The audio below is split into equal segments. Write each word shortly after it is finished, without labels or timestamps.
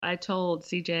I told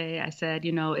CJ, I said,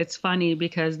 it's funny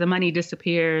because the money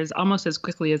disappears almost as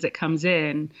quickly as it comes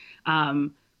in,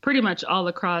 pretty much all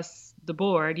across the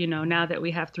board. Now that we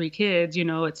have three kids,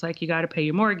 it's like you got to pay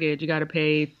your mortgage, you got to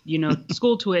pay,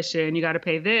 school tuition, you got to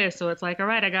pay this. So it's like, all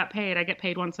right, I get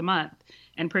paid once a month.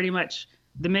 And pretty much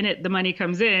the minute the money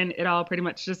comes in, it all pretty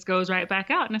much just goes right back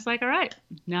out. And it's like, all right,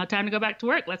 now time to go back to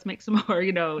work. Let's make some more,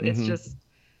 it's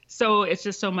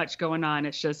just so much going on.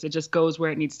 It just goes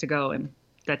where it needs to go. And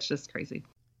that's just crazy.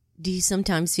 Do you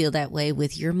sometimes feel that way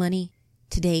with your money?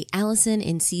 Today, Allison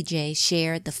and CJ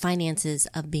share the finances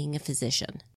of being a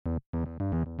physician.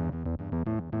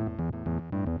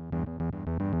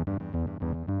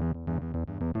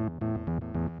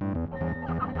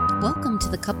 Welcome to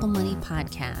the Couple Money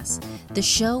Podcast, the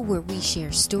show where we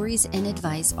share stories and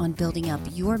advice on building up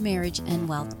your marriage and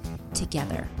wealth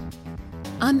together.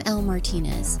 I'm Elle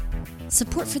Martinez.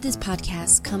 Support for this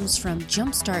podcast comes from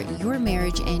Jumpstart Your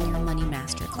Marriage and Your Money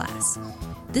Masterclass.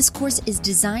 This course is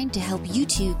designed to help you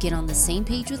two get on the same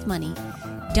page with money,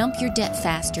 dump your debt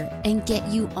faster, and get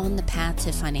you on the path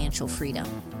to financial freedom.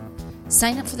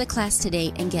 Sign up for the class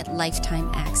today and get lifetime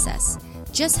access.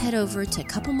 Just head over to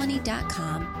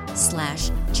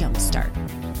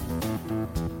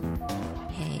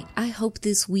couplemoney.com/jumpstart. Hey, I hope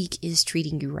this week is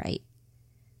treating you right.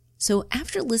 So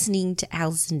after listening to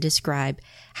Allison describe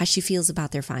how she feels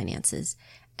about their finances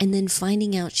and then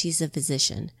finding out she's a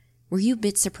physician, were you a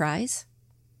bit surprised?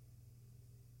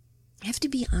 I have to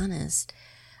be honest.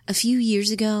 A few years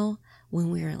ago,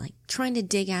 when we were trying to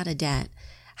dig out of debt,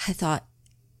 I thought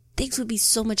things would be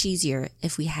so much easier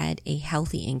if we had a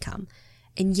healthy income.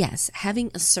 And yes,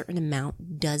 having a certain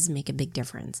amount does make a big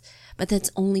difference, but that's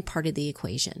only part of the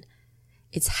equation.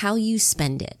 It's how you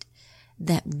spend it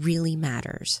that really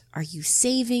matters. Are you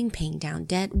saving, paying down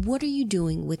debt? What are you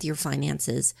doing with your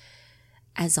finances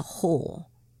as a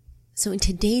whole? So in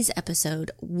today's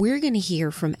episode, we're going to hear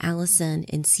from Allison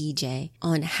and CJ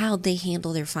on how they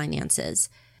handle their finances.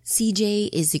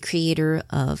 CJ is the creator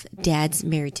of Dads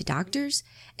Married to Doctors,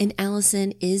 and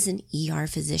Allison is an ER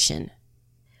physician.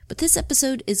 But this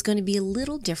episode is going to be a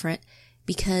little different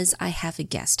because I have a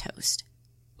guest host.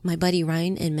 My buddy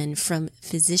Ryan Inman from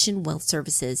Physician Wealth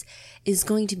Services is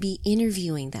going to be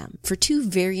interviewing them for two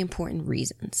very important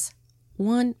reasons.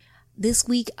 One, this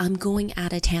week I'm going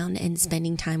out of town and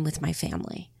spending time with my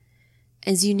family.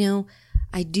 As you know,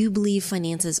 I do believe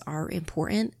finances are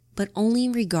important, but only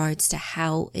in regards to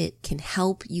how it can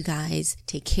help you guys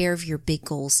take care of your big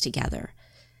goals together.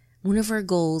 One of our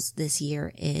goals this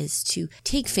year is to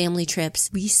take family trips,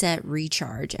 reset,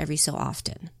 recharge every so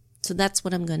often. So that's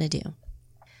what I'm going to do.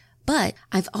 But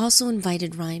I've also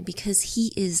invited Ryan because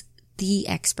he is the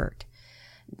expert,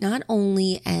 not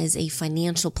only as a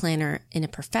financial planner in a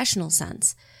professional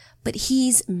sense, but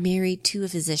he's married to a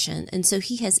physician. And so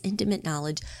he has intimate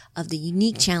knowledge of the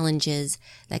unique challenges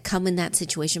that come in that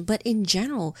situation. But in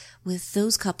general, with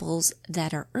those couples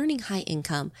that are earning high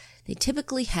income, they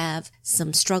typically have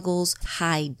some struggles,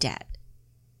 high debt.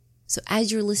 So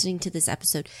as you're listening to this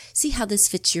episode, see how this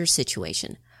fits your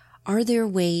situation. Are there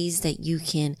ways that you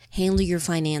can handle your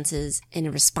finances in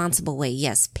a responsible way?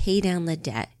 Yes, pay down the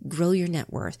debt, grow your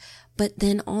net worth, but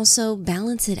then also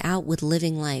balance it out with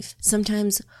living life.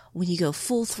 Sometimes when you go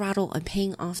full throttle on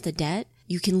paying off the debt,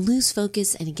 you can lose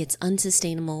focus and it gets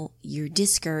unsustainable. You're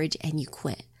discouraged and you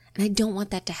quit. And I don't want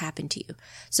that to happen to you.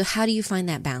 So how do you find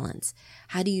that balance?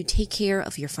 How do you take care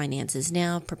of your finances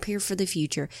now, prepare for the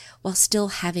future while still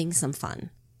having some fun?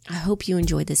 I hope you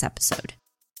enjoyed this episode.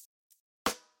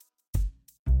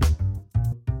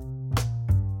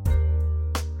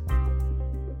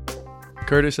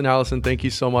 Curtis and Allison, thank you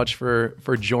so much for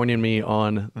joining me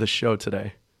on the show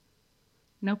today.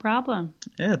 No problem.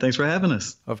 Yeah, thanks for having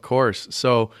us. Of course.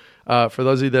 So for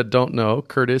those of you that don't know,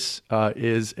 Curtis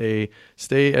is a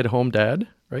stay-at-home dad,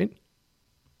 right?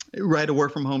 Right, a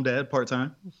work-from-home dad,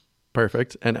 part-time.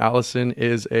 Perfect. And Allison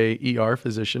is a ER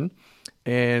physician.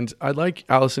 And I'd like,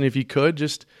 Allison, if you could,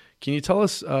 can you tell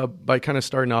us by kind of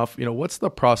starting off, what's the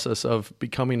process of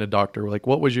becoming a doctor?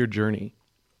 What was your journey?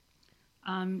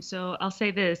 So I'll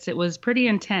say this, it was pretty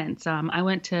intense. I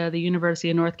went to the University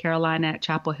of North Carolina at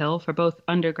Chapel Hill for both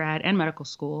undergrad and medical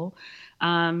school.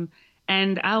 And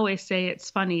I always say it's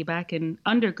funny, back in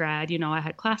undergrad, I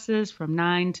had classes from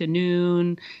 9 to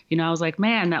noon. I was like,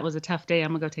 man, that was a tough day. I'm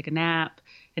gonna go take a nap.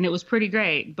 And it was pretty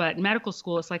great. But medical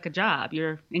school, it's like a job.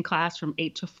 You're in class from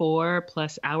 8 to 4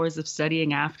 plus hours of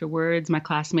studying afterwards. My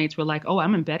classmates were like, oh,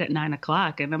 I'm in bed at 9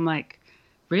 o'clock. And I'm like,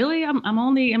 really? I'm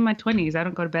only in my 20s. I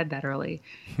don't go to bed that early.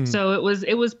 So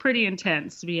it was pretty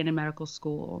intense being in medical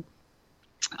school.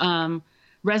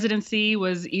 Residency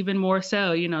was even more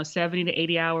so, 70 to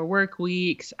 80-hour work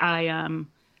weeks.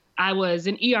 I was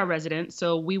an ER resident,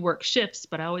 so we work shifts,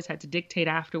 but I always had to dictate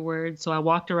afterwards. So I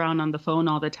walked around on the phone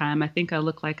all the time. I think I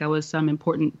looked like I was some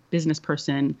important business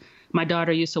person. My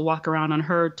daughter used to walk around on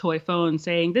her toy phone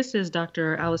saying, "This is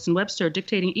Dr. Allison Webster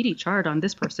dictating ED chart on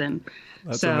this person."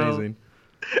 That's amazing.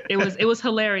 It was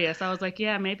hilarious. I was like,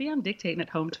 yeah, maybe I'm dictating at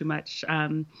home too much.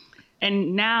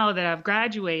 And now that I've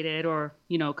graduated or,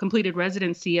 completed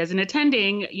residency as an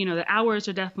attending, the hours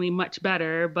are definitely much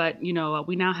better. But,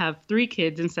 we now have 3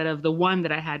 kids instead of the one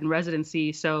that I had in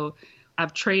residency. So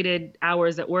I've traded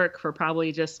hours at work for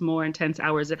probably just more intense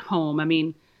hours at home. I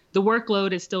mean, the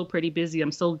workload is still pretty busy.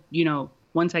 I'm still,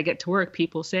 once I get to work,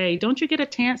 people say, don't you get a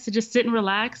chance to just sit and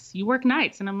relax? You work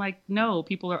nights. And I'm like, no,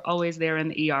 people are always there in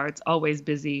the ER. It's always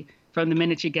busy from the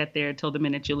minute you get there till the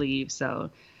minute you leave.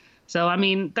 So, I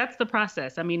mean, that's the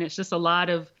process. I mean, it's just a lot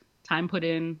of time put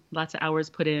in, lots of hours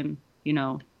put in,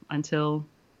 until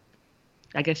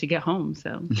I guess you get home.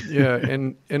 So yeah,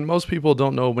 and most people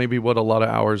don't know maybe what a lot of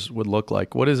hours would look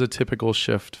like. What is a typical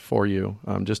shift for you?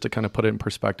 Just to kind of put it in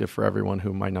perspective for everyone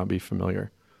who might not be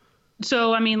familiar.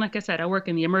 So, I mean, like I said, I work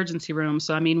in the emergency room.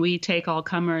 So, I mean, we take all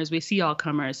comers, we see all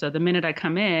comers. So the minute I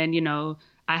come in,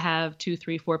 I have 2,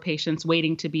 3, 4 patients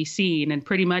waiting to be seen. And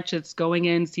pretty much it's going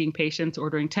in, seeing patients,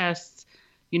 ordering tests,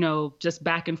 just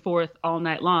back and forth all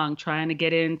night long, trying to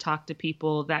get in, talk to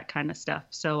people, that kind of stuff.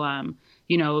 So,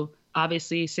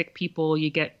 obviously sick people,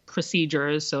 you get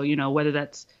procedures. So, whether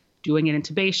that's doing an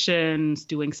intubation,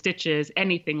 doing stitches,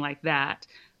 anything like that.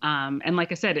 And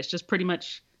like I said, it's just pretty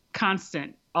much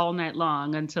constant all night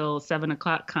long until 7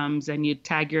 o'clock comes and you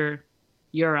tag your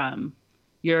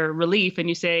relief and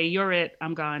you say, you're it,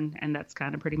 I'm gone. And that's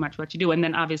kind of pretty much what you do. And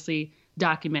then obviously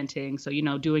documenting. So,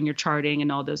 doing your charting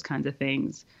and all those kinds of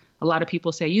things. A lot of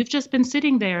people say, you've just been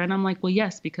sitting there. And I'm like, well,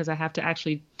 yes, because I have to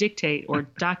actually dictate or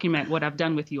document what I've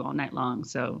done with you all night long.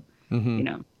 So,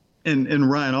 And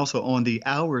Ryan, also on the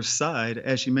hours side,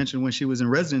 as she mentioned, when she was in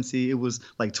residency, it was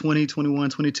like 20,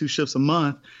 21, 22 shifts a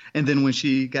month. And then when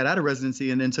she got out of residency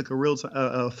and then took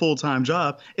a full-time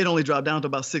job, it only dropped down to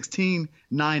about 16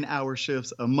 9-hour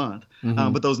shifts a month.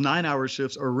 But those 9-hour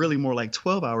shifts are really more like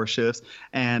 12-hour shifts.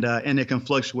 And it can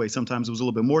fluctuate. Sometimes it was a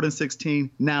little bit more than 16.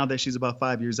 Now that she's about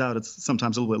 5 years out, it's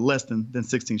sometimes a little bit less than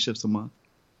 16 shifts a month.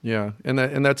 Yeah, and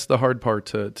that's the hard part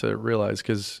to realize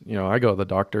because, I go to the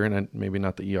doctor and maybe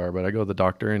not the ER, but I go to the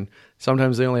doctor and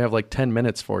sometimes they only have like 10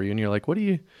 minutes for you and you're like, what are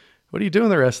you doing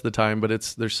the rest of the time? But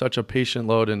there's such a patient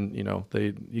load and,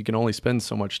 you can only spend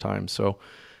so much time. So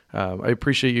I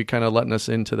appreciate you kind of letting us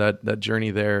into that journey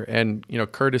there. And,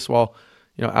 Curtis, while,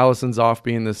 Allison's off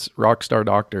being this rock star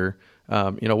doctor,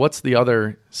 what's the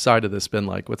other side of this been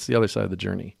like? What's the other side of the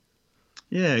journey?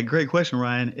 Yeah, great question,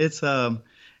 Ryan.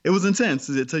 It was intense.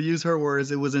 To use her words,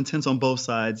 it was intense on both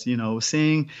sides.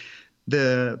 Seeing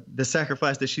the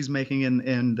sacrifice that she's making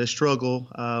and the struggle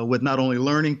with not only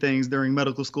learning things during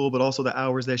medical school, but also the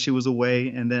hours that she was away,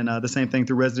 and then the same thing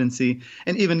through residency,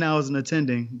 and even now as an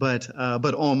attending. But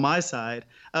on my side,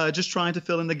 just trying to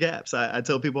fill in the gaps. I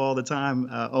tell people all the time,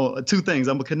 2 things: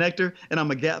 I'm a connector and I'm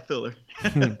a gap filler.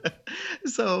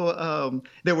 So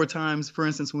there were times, for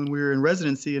instance, when we were in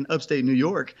residency in upstate New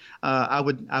York, I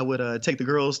would take the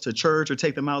girls to church or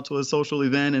take them out to a social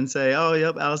event and say, oh,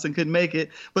 yep, Allison couldn't make it.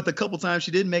 But the couple times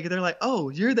she did make it, they're like, oh,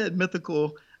 you're that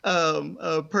mythical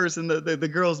person, the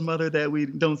girl's mother that we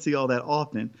don't see all that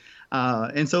often.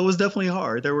 And so it was definitely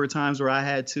hard. There were times where I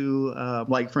had to,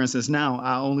 like, for instance, now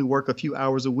I only work a few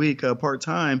hours a week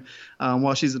part-time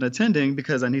while she's an attending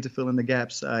because I need to fill in the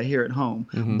gaps here at home.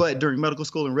 But during medical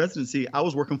school and residency, I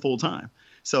was working full-time.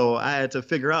 So I had to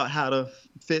figure out how to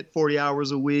fit 40 hours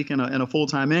a week and a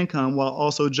full-time income while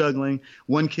also juggling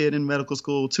 1 kid in medical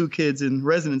school, 2 kids in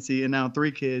residency, and now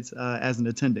 3 kids as an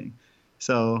attending.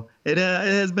 So it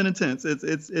has been intense.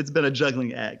 It's been a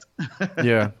juggling act.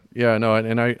 Yeah, no,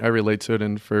 and I relate to it.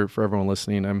 And for everyone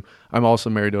listening, I'm also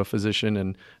married to a physician,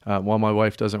 and while my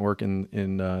wife doesn't work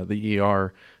in the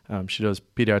ER, she does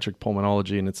pediatric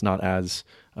pulmonology, and it's not as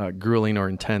grueling or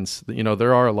intense.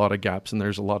 There are a lot of gaps, and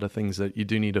there's a lot of things that you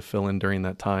do need to fill in during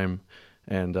that time.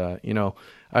 And I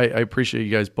appreciate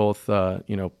you guys both,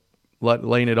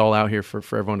 laying it all out here for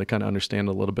everyone to kind of understand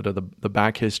a little bit of the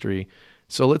back history.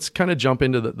 So let's kind of jump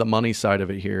into the money side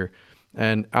of it here.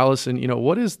 And Allison,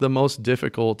 what is the most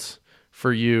difficult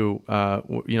for you,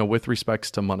 with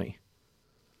respects to money?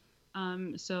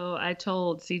 So I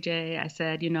told CJ, I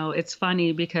said, it's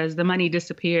funny because the money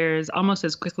disappears almost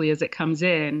as quickly as it comes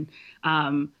in,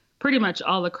 pretty much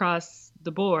all across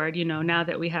the board, now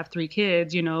that we have 3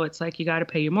 kids, it's like you got to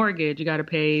pay your mortgage, you got to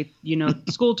pay,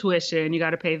 school tuition, you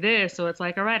got to pay this. So it's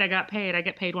like, all right, I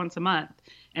get paid once a month.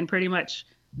 And pretty much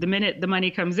the minute the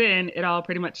money comes in, it all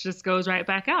pretty much just goes right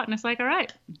back out. And it's like, all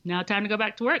right, now time to go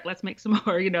back to work. Let's make some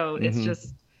more, it's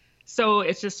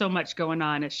just so much going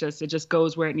on. It just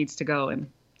goes where it needs to go. And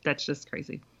that's just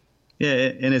crazy. Yeah,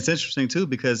 and it's interesting too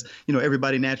because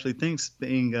everybody naturally thinks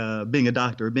being a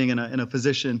doctor, being in a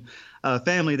physician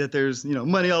family, that there's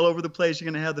money all over the place. You're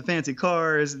going to have the fancy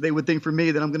cars. They would think for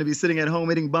me that I'm going to be sitting at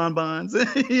home eating bonbons, and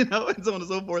so on and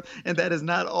so forth. And that is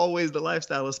not always the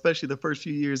lifestyle, especially the first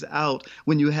few years out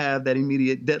when you have that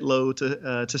immediate debt load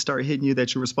to start hitting you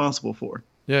that you're responsible for.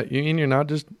 Yeah, you're not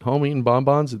just home eating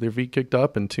bonbons with your feet kicked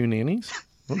up and 2 nannies.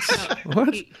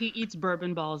 What? He eats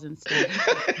bourbon balls instead.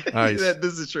 Nice.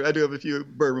 This is true. I do have a few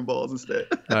bourbon balls instead.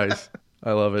 Nice.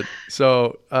 I love it.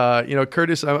 So,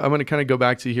 Curtis, I'm going to kind of go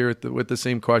back to you here with the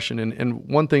same question. And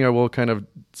one thing I will kind of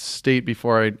state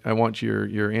before I want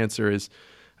your answer is,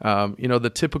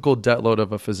 the typical debt load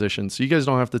of a physician. So you guys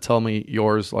don't have to tell me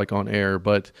yours like on air,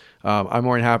 but I'm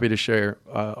more than happy to share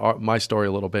my story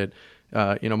a little bit.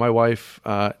 My wife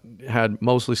had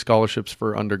mostly scholarships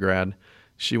for undergrad.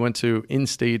 She went to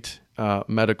in-state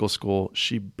medical school.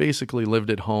 She basically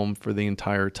lived at home for the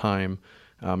entire time.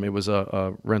 It was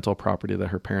a rental property that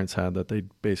her parents had that they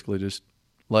basically just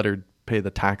let her pay the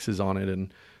taxes on it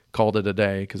and called it a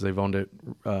day because they've owned it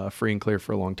free and clear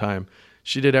for a long time.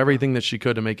 She did everything that she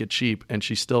could to make it cheap, and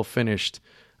she still finished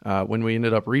when we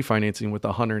ended up refinancing with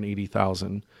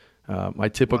 $180,000. My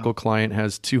typical client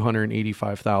has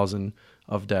 $285,000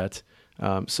 of debt.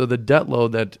 So the debt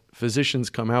load that physicians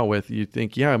come out with, you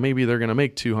think, yeah, maybe they're going to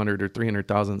make $200,000 or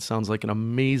 $300,000. Sounds like an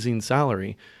amazing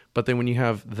salary. But then when you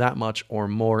have that much or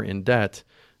more in debt,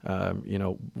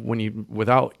 when you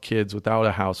without kids, without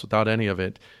a house, without any of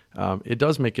it, it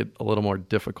does make it a little more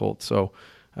difficult. So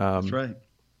that's right.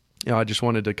 I just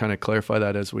wanted to kind of clarify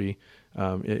that as we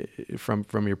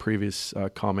from your previous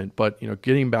comment. But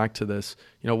getting back to this,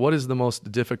 what is the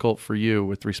most difficult for you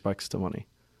with respects to money?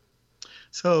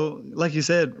 So, like you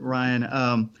said,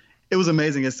 Ryan, it was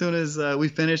amazing. As soon as we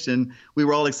finished and we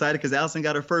were all excited because Allison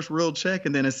got her first real check.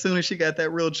 And then as soon as she got that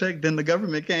real check, then the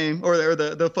government came, or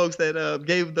the folks that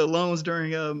gave the loans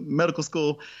during medical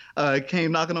school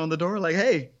came knocking on the door like,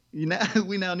 hey,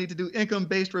 we now need to do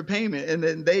income-based repayment. And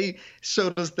then they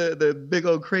showed us the big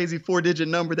old crazy 4-digit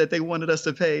number that they wanted us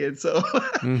to pay. And so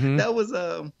that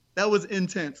was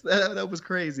intense. That was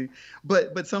crazy.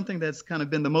 But something that's kind of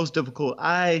been the most difficult,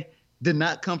 I did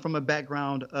not come from a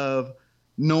background of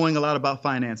knowing a lot about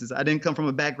finances. I didn't come from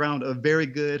a background of very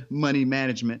good money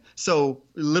management. So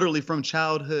literally from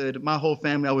childhood, my whole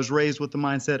family, I was raised with the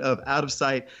mindset of out of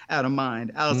sight, out of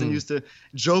mind. Allison used to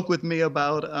joke with me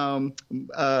about,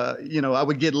 I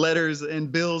would get letters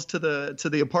and bills to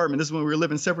the apartment. This is when we were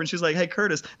living separate. And she's like, hey,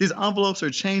 Curtis, these envelopes are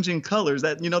changing colors.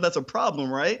 That's a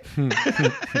problem, right?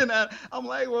 And I'm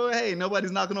like, well, hey,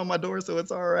 nobody's knocking on my door, so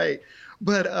it's all right.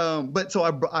 But so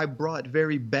I brought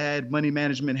very bad money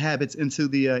management habits into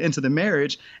the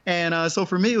marriage, and so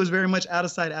for me it was very much out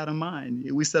of sight, out of mind.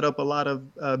 We set up a lot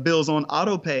of bills on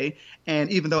auto pay,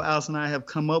 and even though Alice and I have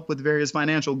come up with various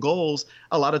financial goals,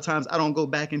 a lot of times I don't go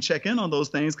back and check in on those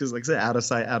things because, like I said, out of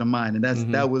sight, out of mind,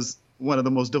 and that was one of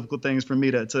the most difficult things for me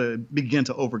to begin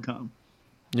to overcome.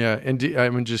 Yeah, and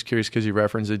I'm just curious because you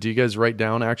referenced it. Do you guys write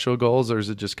down actual goals, or is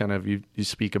it just kind of you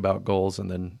speak about goals and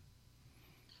then?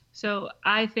 So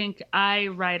I think I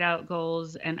write out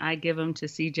goals and I give them to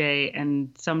CJ, and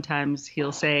sometimes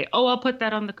he'll say, oh, I'll put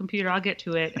that on the computer. I'll get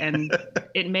to it. And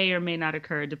it may or may not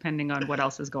occur depending on what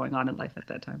else is going on in life at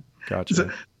that time.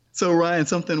 Gotcha. So Ryan,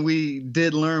 something we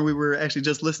did learn, we were actually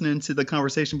just listening to the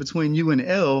conversation between you and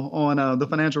Elle on the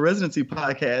Financial Residency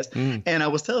podcast. And I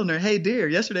was telling her, hey, dear,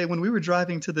 yesterday when we were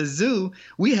driving to the zoo,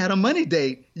 we had a money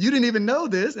date. You didn't even know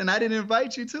this, and I didn't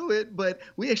invite you to it, but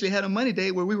we actually had a money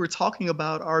date where we were talking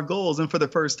about our goals. And for the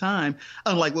first time,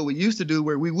 unlike what we used to do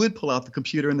where we would pull out the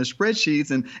computer and the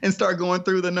spreadsheets and start going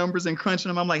through the numbers and crunching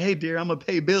them. I'm like, hey, dear, I'm going to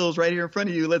pay bills right here in front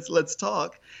of you. Let's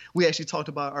talk. We actually talked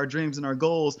about our dreams and our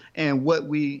goals and what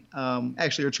we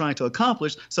actually are trying to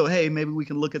accomplish. So, hey, maybe we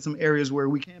can look at some areas where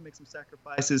we can make some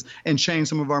sacrifices and change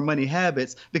some of our money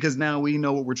habits because now we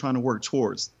know what we're trying to work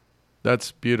towards.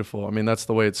 That's beautiful. I mean, that's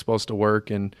the way it's supposed to work.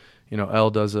 And,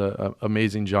 Elle does a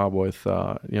amazing job with,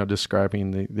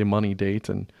 describing the money date.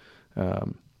 And,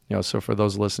 so for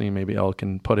those listening, maybe Elle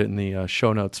can put it in the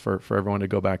show notes for everyone to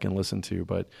go back and listen to.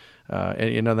 But,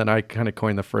 then I kind of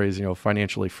coined the phrase,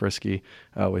 financially frisky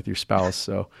with your spouse.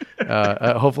 So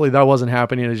hopefully that wasn't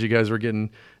happening as you guys were getting,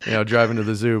 driving to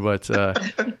the zoo. But,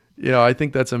 I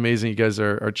think that's amazing. You guys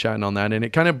are chatting on that. And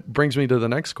it kind of brings me to the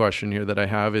next question here that I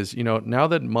have is, now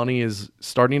that money is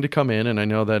starting to come in, and I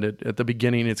know that at the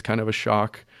beginning, it's kind of a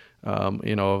shock,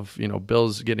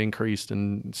 bills get increased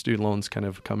and student loans kind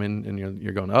of come in and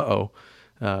you're going, uh-oh.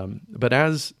 But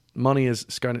as money has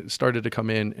started to come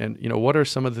in, and, what are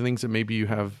some of the things that maybe you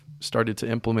have started to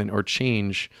implement or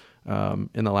change in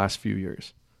the last few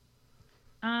years?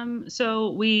 So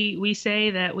we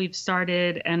say that we've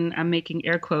started, and I'm making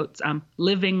air quotes,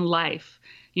 living life.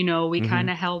 We kind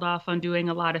of held off on doing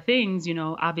a lot of things.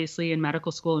 Obviously in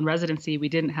medical school and residency, we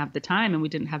didn't have the time and we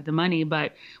didn't have the money,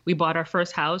 but we bought our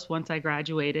first house once I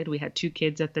graduated. We had 2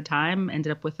 kids at the time,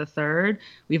 ended up with a third.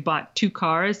 We've bought 2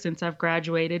 cars since I've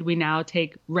graduated. We now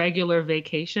take regular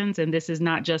vacations, and this is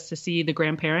not just to see the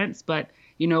grandparents, but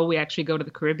we actually go to the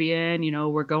Caribbean.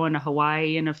 We're going to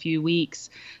Hawaii in a few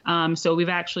weeks. So we've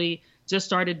actually just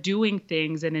started doing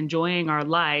things and enjoying our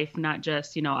life, not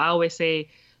just, I always say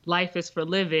life is for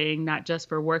living, not just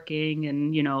for working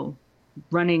and,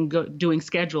 doing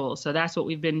schedules. So that's what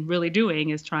we've been really doing,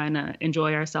 is trying to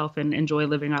enjoy ourselves and enjoy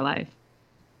living our life.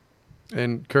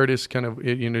 And Curtis, kind of,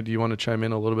 do you want to chime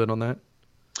in a little bit on that?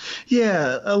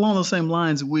 Yeah, along those same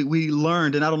lines, we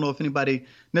learned, and I don't know if anybody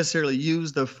necessarily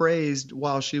used the phrase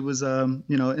while she was,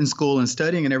 in school and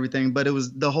studying and everything, but it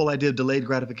was the whole idea of delayed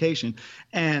gratification.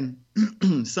 And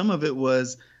some of it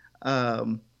was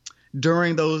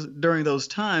during those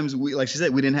times, like she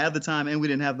said, we didn't have the time and we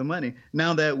didn't have the money.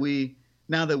 Now that we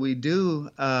do,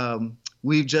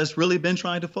 we've just really been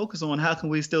trying to focus on how can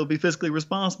we still be fiscally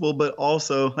responsible, but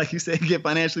also, like you said, get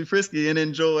financially frisky and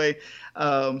enjoy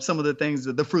some of the things,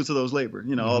 the fruits of those labor.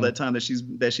 All that time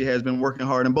that she has been working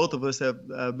hard, and both of us have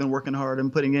been working hard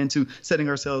and putting into setting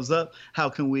ourselves up. How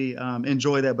can we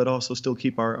enjoy that, but also still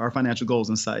keep our financial goals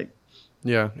in sight?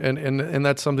 Yeah, and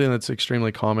that's something that's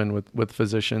extremely common with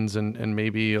physicians and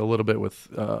maybe a little bit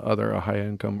with other high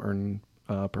income earning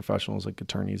professionals like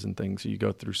attorneys and things. You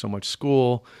go through so much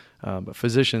school, but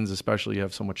physicians especially, you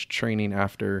have so much training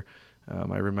after.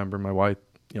 I remember my wife,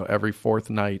 every 4th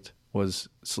night was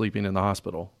sleeping in the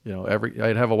hospital.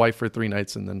 I'd have a wife for 3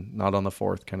 nights and then not on the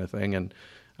 4th kind of thing. And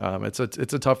it's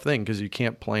a tough thing because you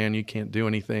can't plan, you can't do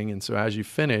anything. And so as you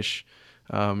finish,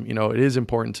 it is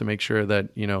important to make sure that,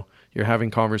 you're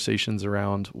having conversations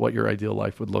around what your ideal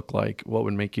life would look like, what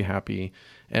would make you happy.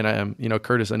 And,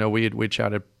 Curtis, I know we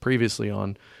chatted previously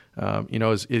on,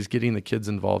 is getting the kids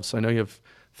involved. So I know you have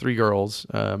 3 girls,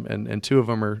 and 2 of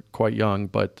them are quite young,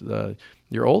 but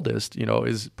your oldest,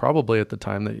 is probably at the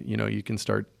time that, you can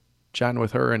start chatting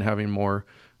with her and having more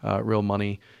real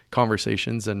money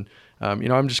conversations. And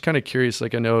I'm just kind of curious.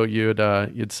 Like I know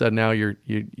you'd said now you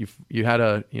had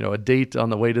a date on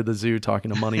the way to the zoo,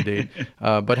 talking a money date.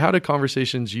 But how do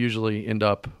conversations usually end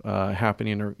up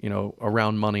happening,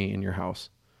 around money in your house?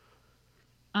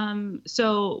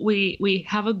 So we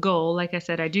have a goal. Like I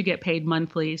said, I do get paid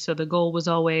monthly. So the goal was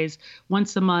always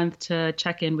once a month to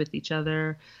check in with each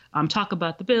other, talk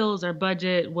about the bills, our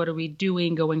budget, what are we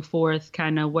doing going forth,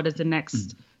 kind of what is the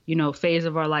next phase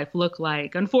of our life look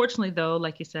like. Unfortunately, though,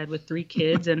 like you said, with 3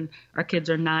 kids and our kids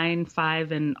are 9,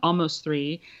 5, and almost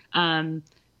 3,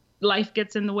 life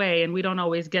gets in the way and we don't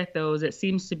always get those. It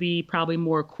seems to be probably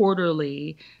more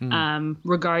quarterly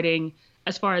regarding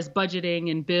as far as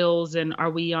budgeting and bills, and are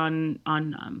we on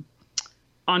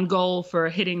goal for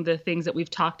hitting the things that we've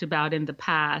talked about in the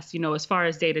past. As far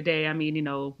as day to day, I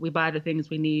mean, we buy the things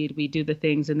we need, we do the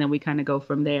things, and then we kind of go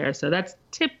from there. So that's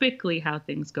typically how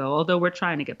things go, although we're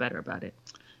trying to get better about it.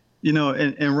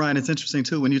 And Ryan, it's interesting,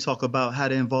 too, when you talk about how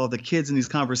to involve the kids in these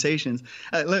conversations.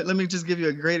 Let me just give you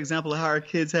a great example of how our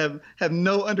kids have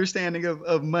no understanding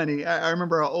of money. I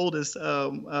remember our oldest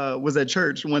was at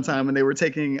church one time and they were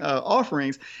taking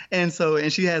offerings. And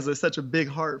she has such a big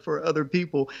heart for other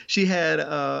people. She had,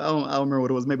 I don't remember what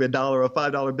it was, maybe $1 or a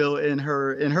 $5 bill in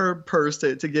her purse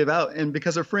to give out. And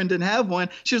because her friend didn't have one,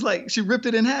 she ripped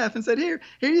it in half and said, here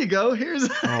you go. Here's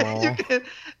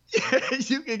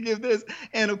you can give this.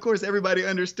 And of course, everybody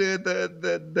understood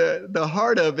the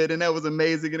heart of it. And that was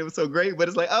amazing. And it was so great. But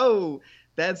it's like, oh,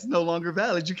 that's no longer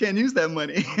valid. You can't use that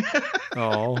money.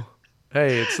 Oh,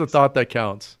 hey, it's the thought that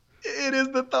counts. It is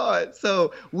the thought.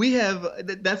 So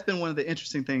that's been one of the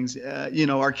interesting things.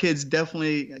 Our kids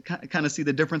definitely kind of see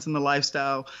the difference in the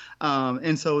lifestyle.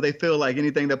 And so they feel like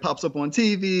anything that pops up on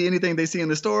TV, anything they see in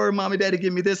the store, Mommy, Daddy,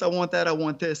 give me this. I want that. I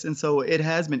want this. And so it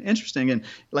has been interesting. And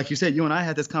like you said, you and I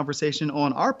had this conversation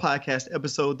on our podcast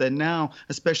episode that now,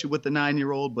 especially with the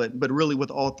 9-year-old, but really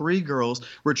with all 3 girls,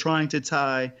 we're trying to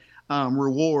tie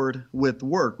reward with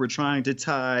work. We're trying to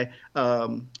tie,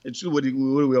 what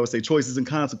do we always say, choices and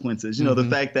consequences. You know, the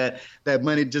fact that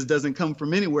money just doesn't come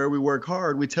from anywhere. We work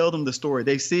hard. We tell them the story.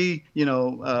 They see,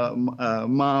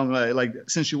 mom, like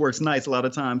since she works nights, a lot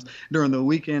of times during the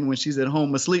weekend when she's at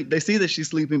home asleep, they see that she's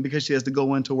sleeping because she has to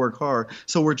go in to work hard.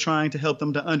 So we're trying to help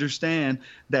them to understand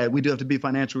that we do have to be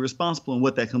financially responsible and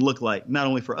what that can look like, not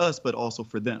only for us, but also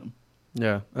for them.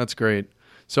 Yeah, that's great.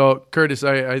 So, Curtis,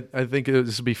 I think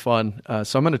this will be fun.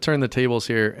 So I'm going to turn the tables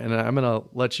here, and I'm going to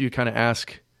let you kind of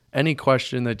ask any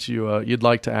question that you'd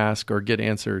like to ask or get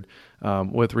answered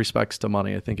with respects to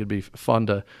money. I think it'd be fun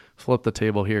to flip the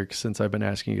table here since I've been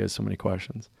asking you guys so many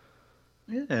questions.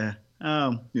 Yeah. You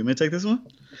want me to take this one?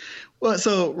 Well,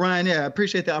 so Ryan, I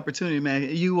appreciate the opportunity, man.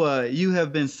 You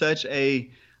have been such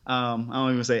a I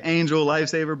don't even say angel,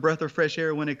 lifesaver, breath of fresh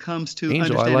air when it comes to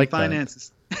understanding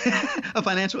finances. A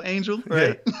financial angel,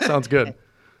 right? Yeah, sounds good.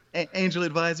 Angel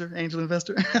advisor, angel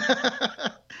investor.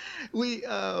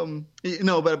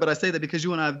 But I say that because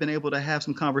you and I have been able to have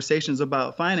some conversations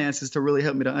about finances to really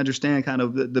help me to understand kind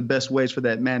of the best ways for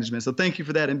that management. So thank you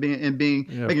for that and making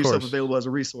yourself available as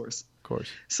a resource. Of course.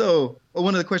 So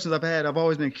one of the questions I've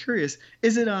always been curious,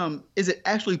 is it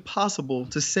actually possible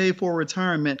to save for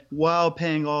retirement while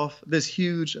paying off this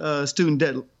huge student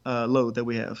debt load that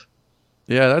we have?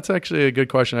 Yeah, that's actually a good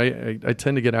question. I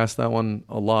tend to get asked that one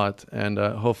a lot, and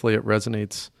hopefully it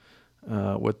resonates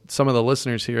with some of the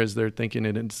listeners here as they're thinking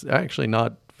it's actually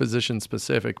not physician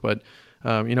specific, but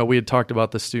we had talked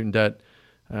about the student debt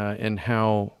and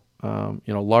how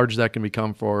large that can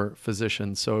become for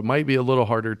physicians. So it might be a little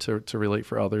harder to relate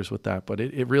for others with that, but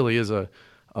it really is a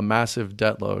massive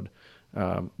debt load.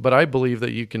 But I believe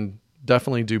that you can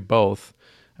definitely do both.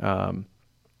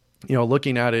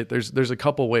 Looking at it, there's a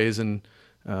couple ways, and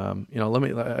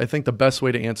I think the best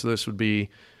way to answer this would be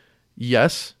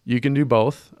yes, you can do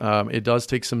both. It does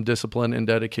take some discipline and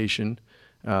dedication,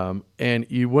 and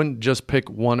you wouldn't just pick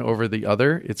one over the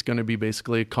other. It's going to be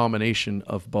basically a combination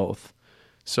of both.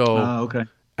 So,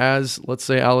 as let's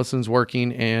say Allison's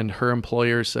working and her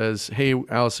employer says, "Hey,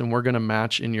 Allison, we're going to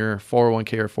match in your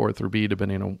 401k or 403b,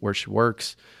 depending on where she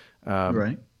works.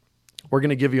 Right. We're going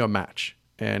to give you a match."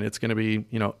 And it's going to be,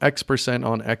 X percent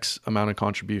on X amount of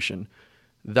contribution.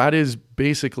 That is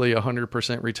basically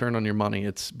 100% return on your money.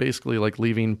 It's basically like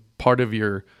leaving part of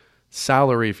your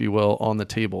salary, if you will, on the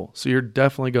table. So you're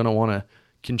definitely going to want to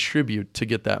contribute to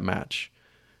get that match.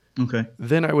 Okay.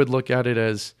 Then I would look at it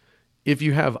as if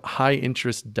you have high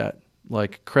interest debt,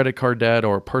 like credit card debt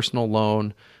or personal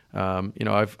loan. I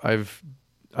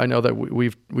know that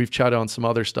we've chatted on some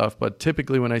other stuff, but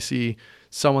typically when I see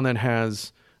someone that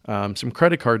has some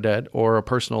credit card debt or a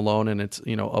personal loan, and it's,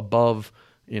 above,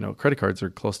 credit cards are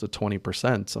close to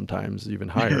 20%, sometimes even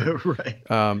higher. Right.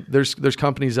 There's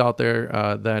companies out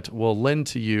there that will lend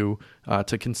to you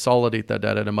to consolidate that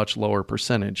debt at a much lower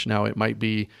percentage. Now it might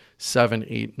be 7,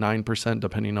 8, 9%,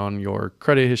 depending on your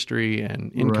credit history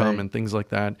and income and things like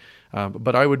that.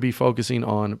 But I would be focusing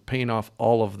on paying off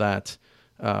all of that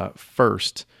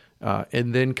first,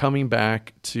 and then coming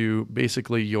back to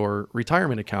basically your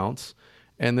retirement accounts.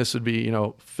 And this would be,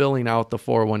 filling out the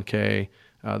 401k.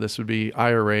 This would be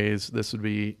IRAs. This would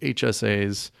be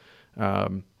HSAs,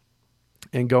 and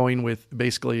going with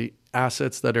basically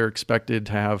assets that are expected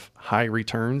to have high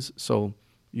returns. So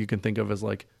you can think of as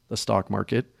like the stock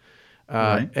market.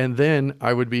 And then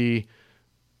I would be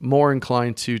more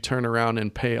inclined to turn around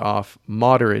and pay off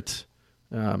moderate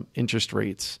interest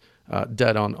rates,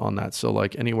 debt on that. So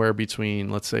like anywhere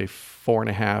between, let's say,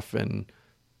 4.5% and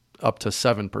up to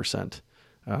 7%.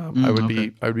 I would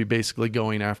be basically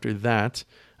going after that.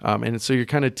 And so you're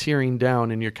kind of tearing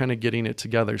down and you're kind of getting it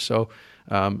together. So,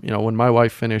 when my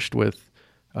wife finished with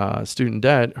student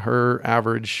debt, her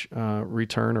average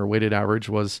return or weighted average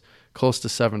was close to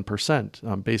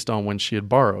 7% based on when she had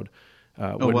borrowed.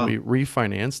 We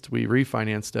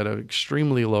refinanced at an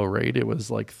extremely low rate. It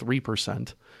was like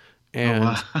 3%.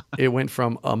 And it went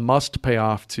from a must pay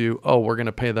off to, we're going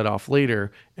to pay that off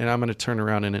later. And I'm going to turn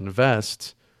around and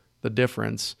invest the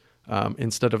difference.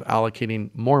 Instead of allocating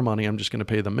more money, I'm just going to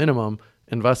pay the minimum,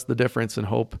 invest the difference, and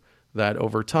hope that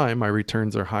over time my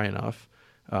returns are high enough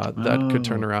that could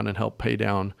turn around and help pay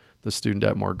down the student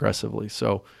debt more aggressively.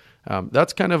 So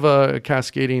that's kind of a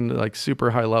cascading, like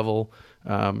super high level,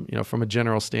 from a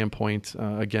general standpoint.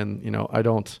 Again, I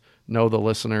don't know the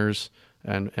listeners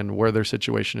and where their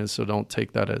situation is, so don't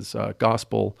take that as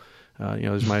gospel.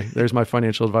 There's my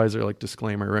financial advisor, like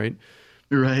disclaimer, right?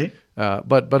 Right.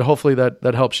 But hopefully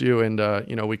that helps you, and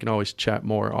we can always chat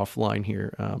more offline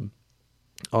here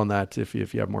on that if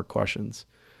you have more questions.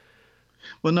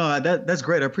 Well, no, that's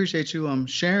great. I appreciate you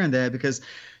sharing that, because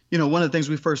One of the things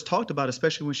we first talked about,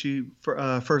 especially when she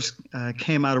first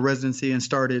came out of residency and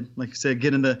started, like you said,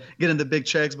 getting the big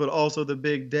checks, but also the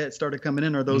big debt started coming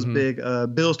in, or those big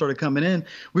bills started coming in.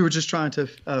 We were just trying to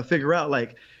figure out,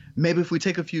 like, maybe if we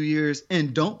take a few years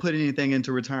and don't put anything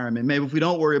into retirement, maybe if we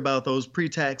don't worry about those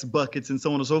pre-tax buckets and so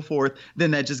on and so forth, then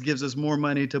that just gives us more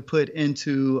money to put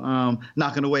into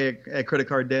knocking away at credit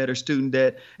card debt or student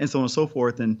debt and so on and so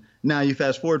forth. And now you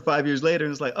fast forward 5 years later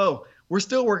and it's like, oh, we're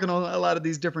still working on a lot of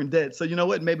these different debts. So you know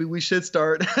what? Maybe we should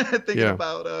start thinking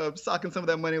about socking some of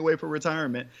that money away for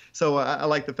retirement. So I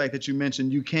like the fact that you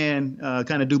mentioned you can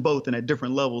kind of do both and at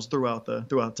different levels throughout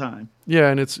time. Yeah,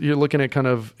 and you're looking at kind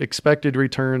of expected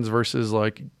returns versus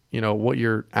like, what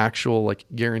your actual like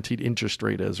guaranteed interest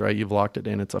rate is, right? You've locked it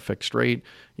in. It's a fixed rate.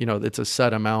 It's a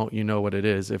set amount. You know what it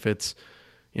is. If it's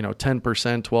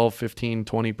 10%, 12, 15,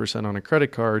 20% on a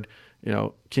credit card,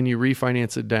 can you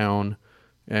refinance it down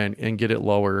and get it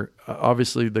lower?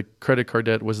 Obviously, the credit card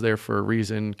debt was there for a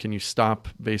reason. Can you stop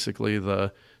basically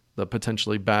the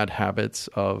potentially bad habits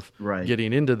of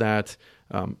getting into that,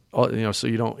 so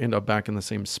you don't end up back in the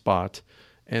same spot?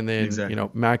 And then,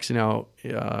 maxing out,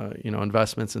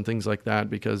 investments and things like that,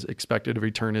 because expected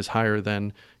return is higher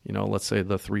than, let's say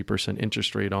the 3%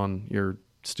 interest rate on your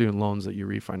student loans that you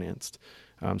refinanced.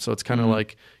 So it's kind of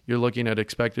like you're looking at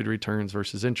expected returns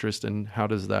versus interest, and how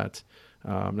does that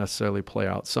necessarily play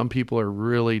out? Some people are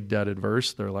really debt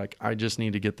adverse. They're like, I just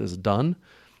need to get this done.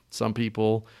 Some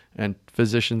people, and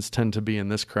physicians tend to be in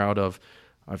this crowd of,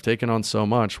 I've taken on so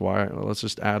much. Why? Well, let's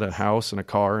just add a house and a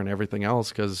car and everything else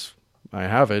because I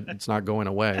have it. It's not going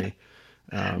away.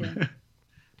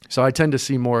 So I tend to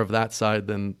see more of that side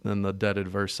than the debt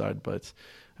adverse side. But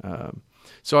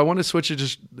so I want to switch it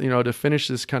just, to finish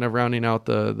this kind of rounding out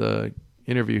the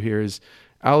interview here is,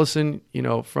 Allison,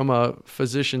 from a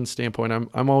physician standpoint,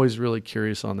 I'm always really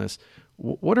curious on this.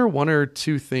 What are one or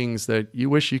two things that you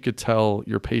wish you could tell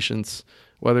your patients,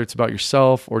 whether it's about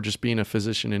yourself or just being a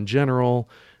physician in general,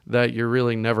 that you're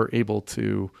really never able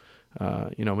to,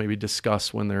 maybe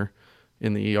discuss when they're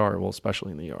in the ER, well,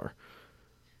 especially in the ER?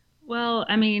 Well,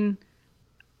 I mean,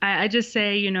 I just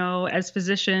say, as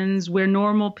physicians, we're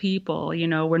normal people.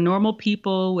 We're normal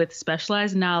people with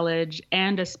specialized knowledge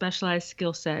and a specialized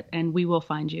skill set, and we will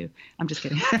find you. I'm just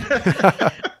kidding.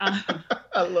 I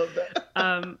love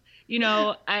that.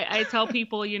 I tell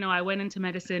people, I went into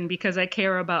medicine because I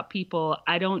care about people.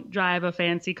 I don't drive a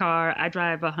fancy car. I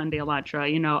drive a Hyundai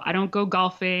Elantra. I don't go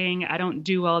golfing. I don't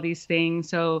do all these things.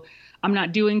 So I'm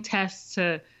not doing tests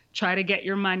to try to get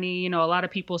your money. A lot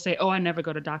of people say, oh, I never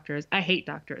go to doctors. I hate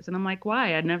doctors. And I'm like,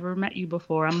 why? I never met you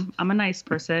before. I'm a nice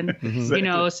person,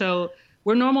 so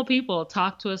we're normal people.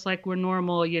 Talk to us like we're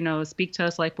normal, speak to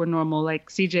us like we're normal. Like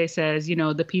CJ says,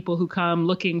 the people who come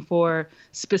looking for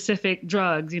specific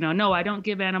drugs, no, I don't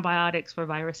give antibiotics for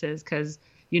viruses because,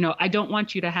 I don't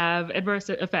want you to have adverse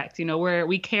effects, where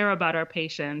we care about our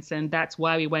patients. And that's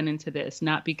why we went into this,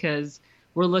 not because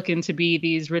we're looking to be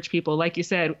these rich people. Like you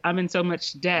said, I'm in so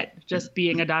much debt just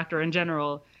being a doctor in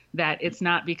general that it's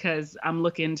not because I'm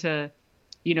looking to,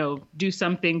 do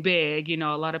something big. A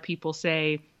lot of people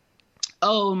say,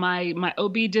 oh, my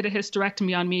OB did a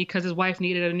hysterectomy on me because his wife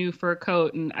needed a new fur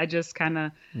coat. And I just kind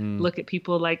of look at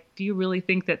people like, do you really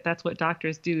think that that's what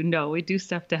doctors do? No, we do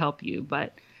stuff to help you.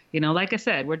 But, like I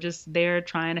said, we're just there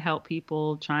trying to help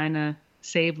people, trying to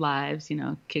save lives,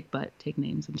 kick butt, take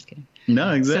names. I'm just kidding.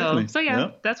 No, exactly. So yeah,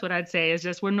 That's what I'd say is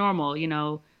just we're normal.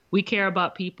 We care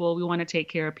about people. We want to take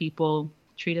care of people.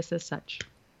 Treat us as such.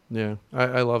 Yeah,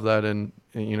 I love that. And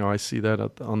I see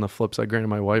that on the flip side. Granted,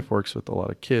 my wife works with a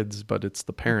lot of kids, but it's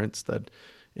the parents that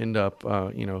end up,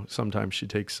 sometimes she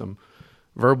takes some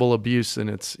verbal abuse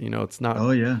and it's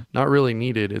not, not really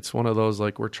needed. It's one of those,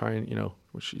 like, we're trying,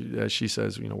 as she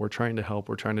says, we're trying to help,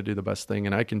 we're trying to do the best thing.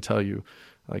 And I can tell you,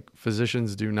 like,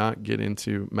 physicians do not get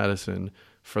into medicine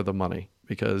for the money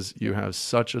because you have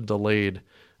such a delayed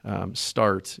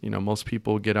start. Most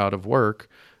people get out of work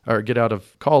or get out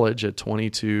of college at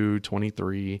 22,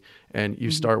 23, and you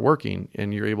start working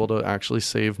and you're able to actually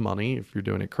save money if you're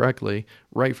doing it correctly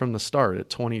right from the start at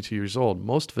 22 years old.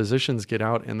 Most physicians get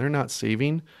out and they're not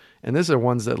saving. And these are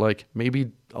ones that, like,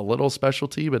 maybe a little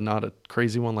specialty, but not a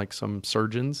crazy one like some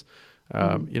surgeons,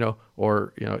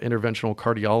 or interventional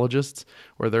cardiologists,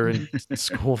 where they're in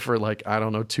school for, like, I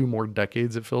don't know, 2 more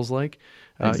decades, it feels like,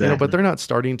 exactly. But they're not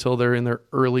starting till they're in their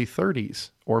early 30s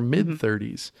or mid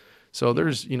 30s. So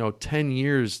there's, 10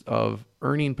 years of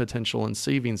earning potential and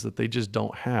savings that they just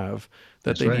don't have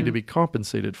that they need to be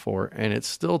compensated for. And it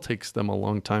still takes them a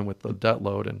long time with the debt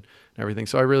load and everything.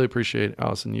 So I really appreciate,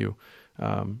 Allison, you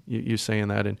saying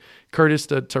that. And Curtis,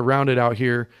 to round it out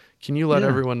here, Can you let Yeah.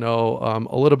 everyone know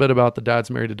a little bit about the Dads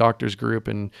Married to Doctors group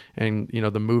and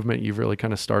the movement you've really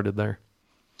kind of started there?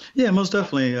 Yeah, most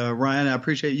definitely, Ryan. I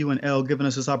appreciate you and Elle giving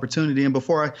us this opportunity. And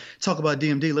before I talk about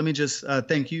DMD, let me just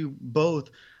thank you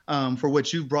both for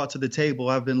what you've brought to the table.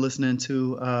 I've been listening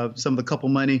to some of the Couple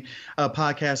Money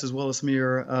podcasts as well as some of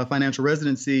your financial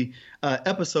residency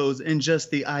episodes, and just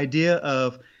the idea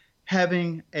of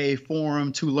having a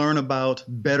forum to learn about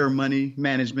better money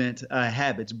management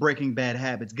habits, breaking bad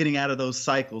habits, getting out of those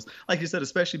cycles. Like you said,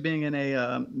 especially being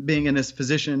in this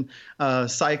physician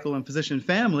cycle and physician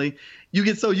family, you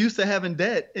get so used to having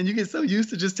debt, and you get so used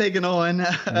to just taking on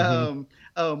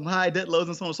high debt loads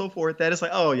and so on and so forth, that it's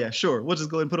like, oh yeah, sure, we'll just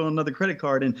go ahead and put on another credit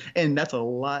card, and that's a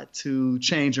lot to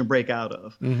change and break out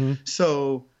of.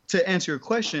 So to answer your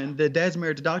question, the Dads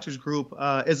Married to Doctors group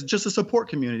is just a support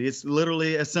community. It's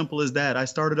literally as simple as that. I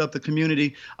started up the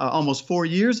community almost 4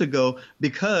 years ago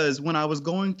because when I was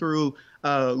going through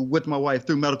with my wife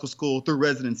through medical school, through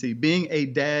residency, being a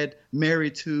dad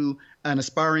married to an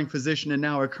aspiring physician and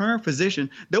now a current physician,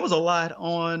 there was a lot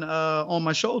on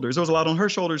my shoulders. There was a lot on her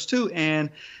shoulders too. And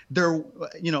there,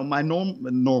 my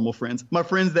normal friends, my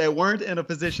friends that weren't in a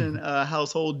physician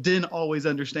household didn't always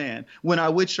understand. When I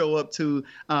would show up to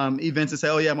events and say,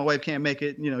 oh yeah, my wife can't make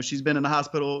it. She's been in the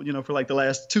hospital, for like the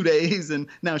last 2 days, and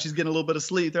now she's getting a little bit of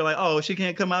sleep. They're like, oh, she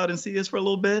can't come out and see us for a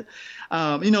little bit.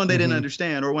 And they didn't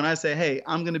understand. Or when I say, hey,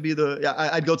 I'm going to be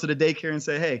I'd go to the daycare and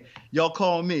say, hey, y'all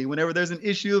call me. Whenever there's an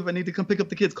issue, if I need to come pick up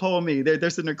the kids, call me. They're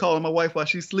sitting there calling my wife while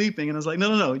she's sleeping. And I was like,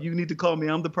 no, you need to call me.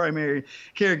 I'm the primary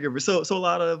caregiver. So a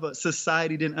lot of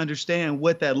society didn't understand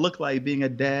what that looked like, being a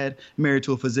dad married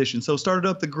to a physician. So started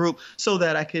up the group so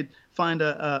that I could find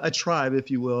a tribe,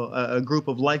 if you will, a group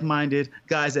of like-minded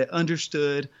guys that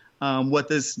understood what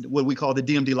we call the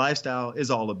DMD lifestyle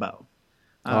is all about.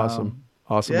 Awesome.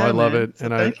 Yeah, I love man. it. So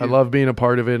And thank I you. love being a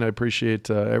part of it. And I appreciate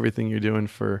everything you're doing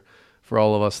for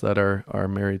all of us that are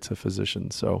married to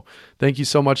physicians. So thank you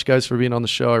so much, guys, for being on the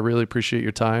show. I really appreciate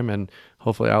your time. And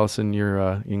hopefully, Allison, you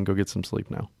can go get some sleep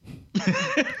now.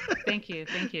 Thank you.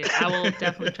 I will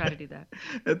definitely try to do that.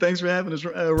 Thanks for having us,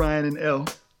 Ryan and Elle.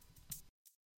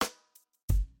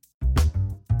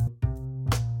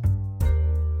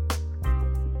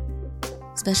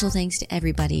 Special thanks to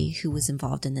everybody who was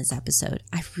involved in this episode.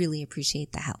 I really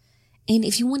appreciate the help. And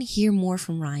if you want to hear more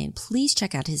from Ryan, please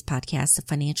check out his podcast, The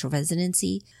Financial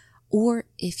Residency. Or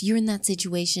if you're in that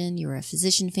situation, you're a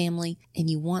physician family, and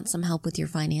you want some help with your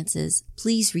finances,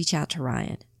 please reach out to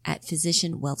Ryan at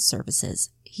Physician Wealth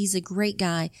Services. He's a great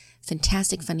guy,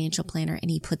 fantastic financial planner, and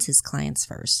he puts his clients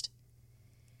first.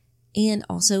 And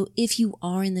also, if you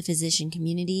are in the physician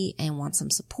community and want some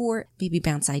support, maybe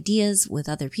bounce ideas with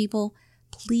other people,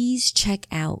 please check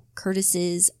out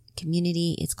Curtis's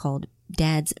community. It's called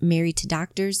Dads Married to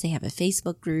Doctors. They have a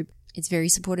Facebook group. It's very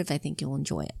supportive. I think you'll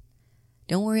enjoy it.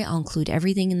 Don't worry, I'll include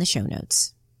everything in the show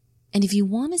notes. And if you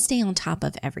want to stay on top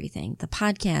of everything, the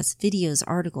podcasts, videos,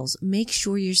 articles, make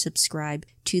sure you're subscribed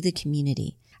to the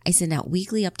community. I send out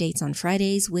weekly updates on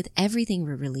Fridays with everything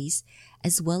we release,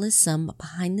 as well as some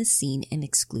behind the scene and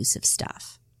exclusive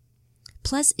stuff.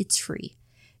 Plus, it's free.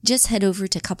 Just head over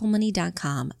to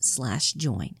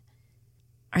couplemoney.com/join.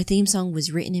 Our theme song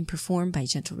was written and performed by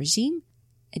Gentle Regime.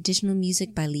 Additional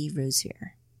music by Lee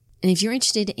Rosevear. And if you're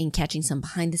interested in catching some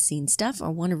behind the scenes stuff or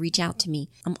want to reach out to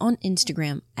me, I'm on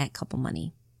Instagram at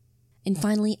couplemoney. And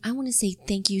finally, I want to say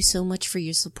thank you so much for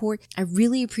your support. I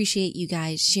really appreciate you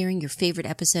guys sharing your favorite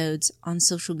episodes on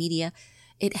social media.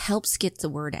 It helps get the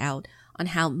word out on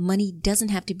how money doesn't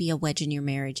have to be a wedge in your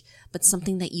marriage, but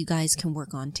something that you guys can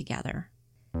work on together.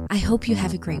 I hope you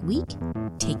have a great week.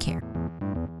 Take care.